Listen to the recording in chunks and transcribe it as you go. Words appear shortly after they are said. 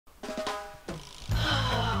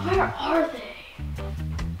Where are they?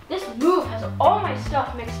 This move has all my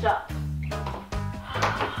stuff mixed up.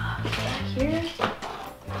 Back here.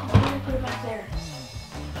 I'm gonna put it back there.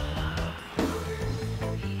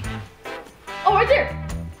 Oh, right there.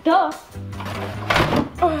 Duh.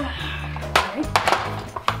 Alright.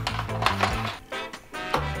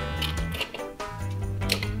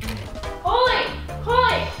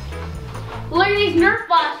 Holy! Look at these Nerf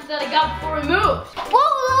blasters that I got before we moved. Whoa,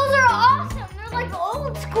 those are awesome. They're like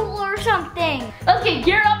old school or something. Let's get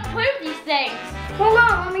geared up and play with these things. Hold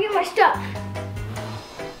on, let me get my stuff.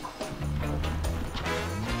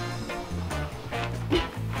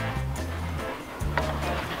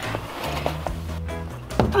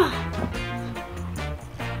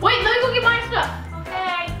 Wait, let me go get my stuff.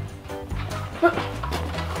 Okay.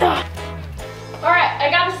 Alright, I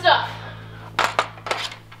got the stuff.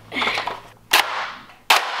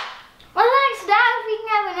 What's next, Dad, if we can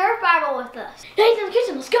have a Nerf battle with us? Hey, to the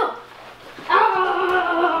kitchen, let's go.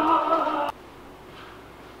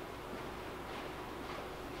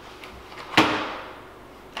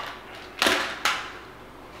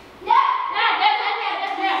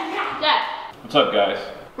 Dad. What's up, guys?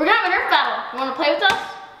 We're gonna have a Nerf battle. You wanna play with us?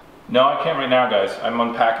 No, I can't right now, guys. I'm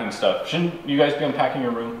unpacking stuff. Shouldn't you guys be unpacking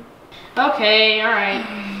your room? Okay, alright.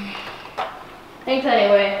 Thanks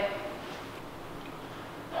anyway.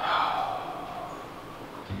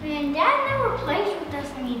 Man, Dad never plays with us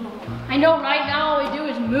anymore. I know right now all we do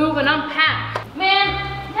is move and unpack. Man,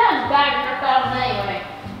 Dad's bad at Nerf battles anyway.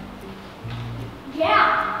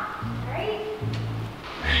 Yeah, right?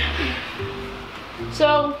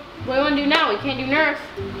 So, what do you wanna do now? We can't do Nerf.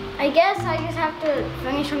 I guess I just have to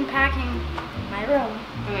finish unpacking my room.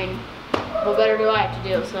 I mean, what better do I have to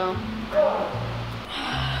do, so.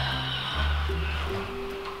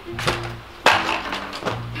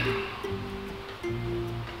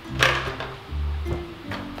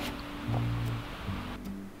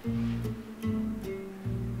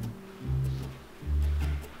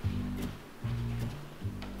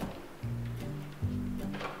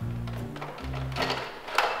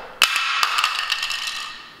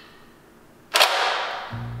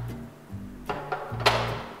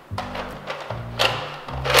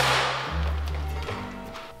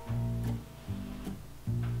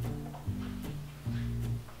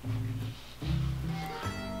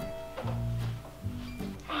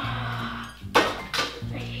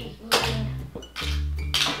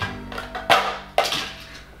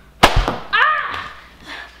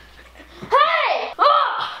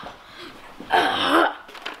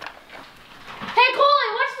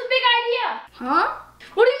 Huh?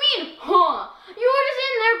 What do you mean, huh? You were just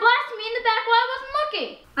in there blasting me in the back while I wasn't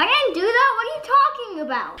looking. I didn't do that. What are you talking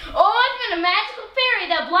about? Oh, it's been a magical fairy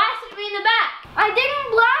that blasted me in the back. I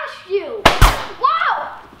didn't blast you.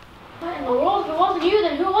 Wow! What in the world? If it wasn't you,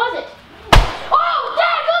 then who was it? Oh,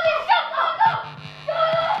 Dad, go get his stuff! Go, go! Go,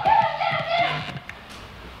 get him, get him, get him!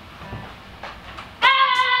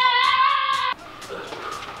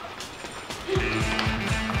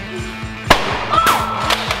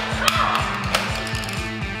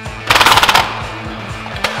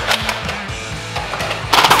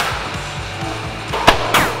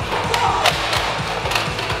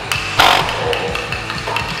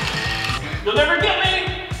 You'll never get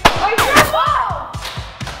me! I sure will!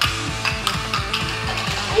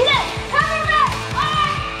 Eat it! Come here, man!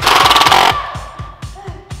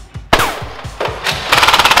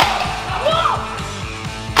 Whoa!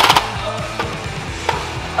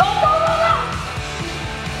 Oh, no, no, no!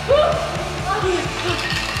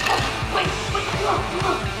 Wait, come on.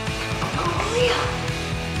 Hurry up.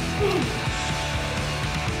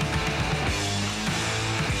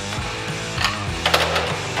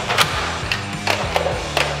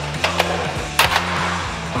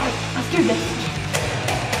 Let's do this.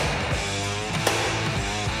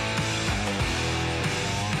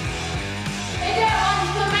 Hey, Dad, why don't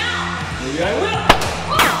you come out? Maybe I will.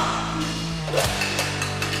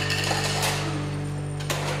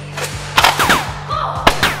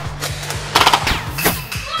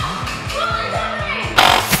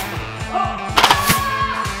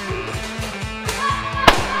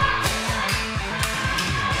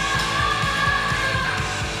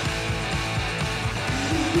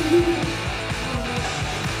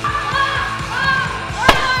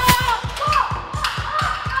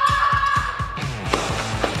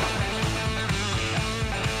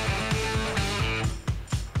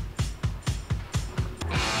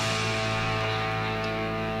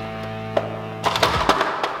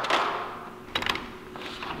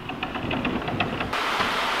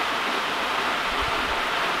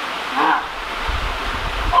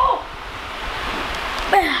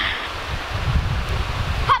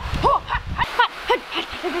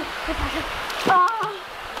 faster. Ah.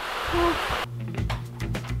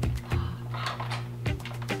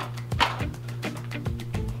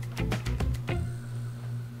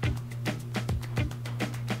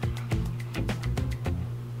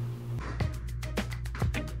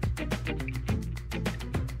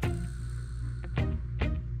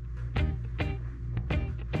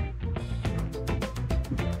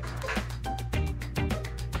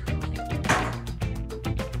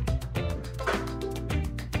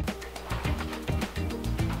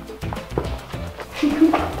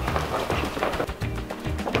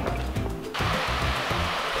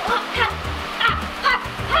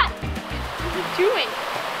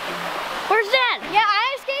 Where's Dad? Yeah,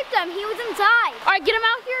 I escaped him. He was inside. All right, get him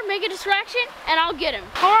out here, make a distraction, and I'll get him.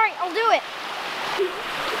 All right, I'll do it.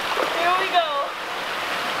 Here we go.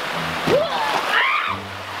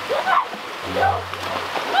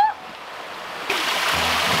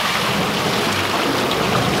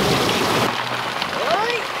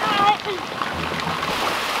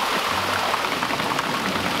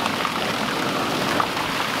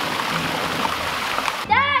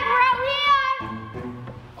 Dad, we're out here.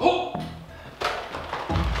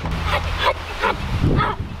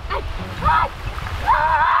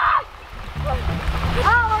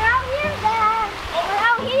 Oh, we're out here, Dad. We're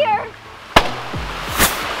out here.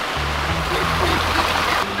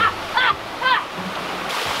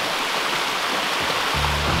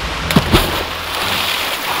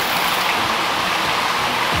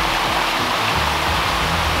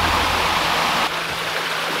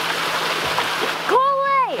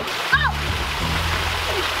 Coley! Oh!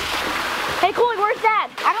 Hey, Coley, where's Dad?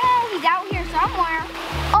 I don't know. He's out here somewhere.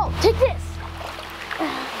 Oh, take this.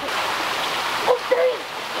 Oh, there he is.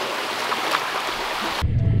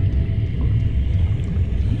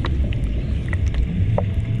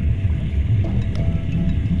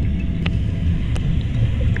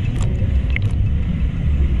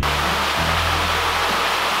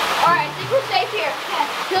 All right, I think we're safe here.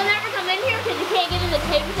 He'll never come in here because he can't get in the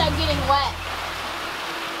tape without getting wet.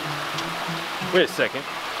 Wait a second.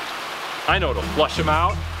 I know to flush him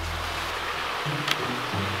out.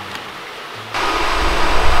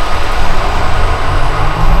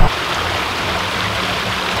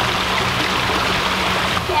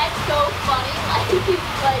 That's so funny. Like he's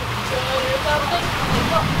like swimming or something.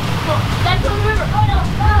 That's on the river. Oh no!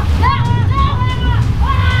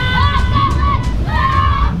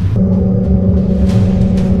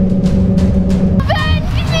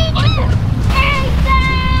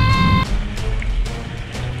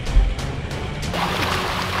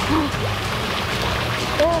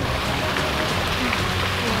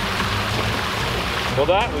 Well,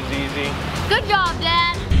 that was easy. Good job,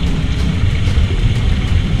 Dad.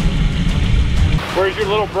 Where's your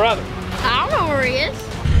little brother? I don't know where he is.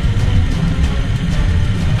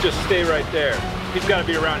 Just stay right there. He's got to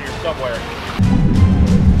be around here somewhere.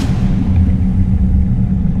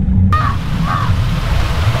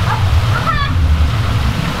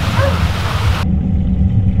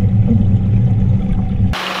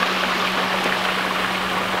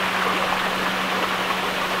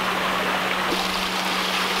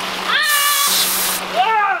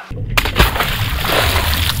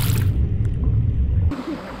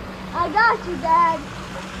 I got you, Dad.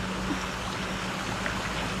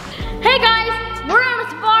 Hey guys, we're on a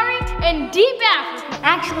safari in deep Africa.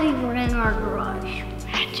 Actually, we're in our garage.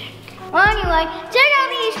 Magic. Well, anyway, check out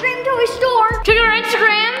the Extreme Toy Store. Check out our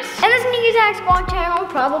Instagrams. And the Sneak Attack Squad channel,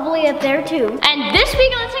 probably up there too. And this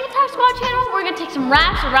week on the Sneak Attack Squad channel, we're gonna take some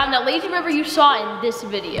rafts around that lazy river you saw in this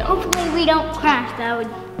video. Hopefully we don't crash. That would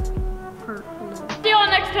hurt a little. See you all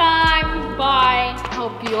next time. Bye.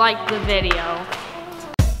 Hope you liked the video.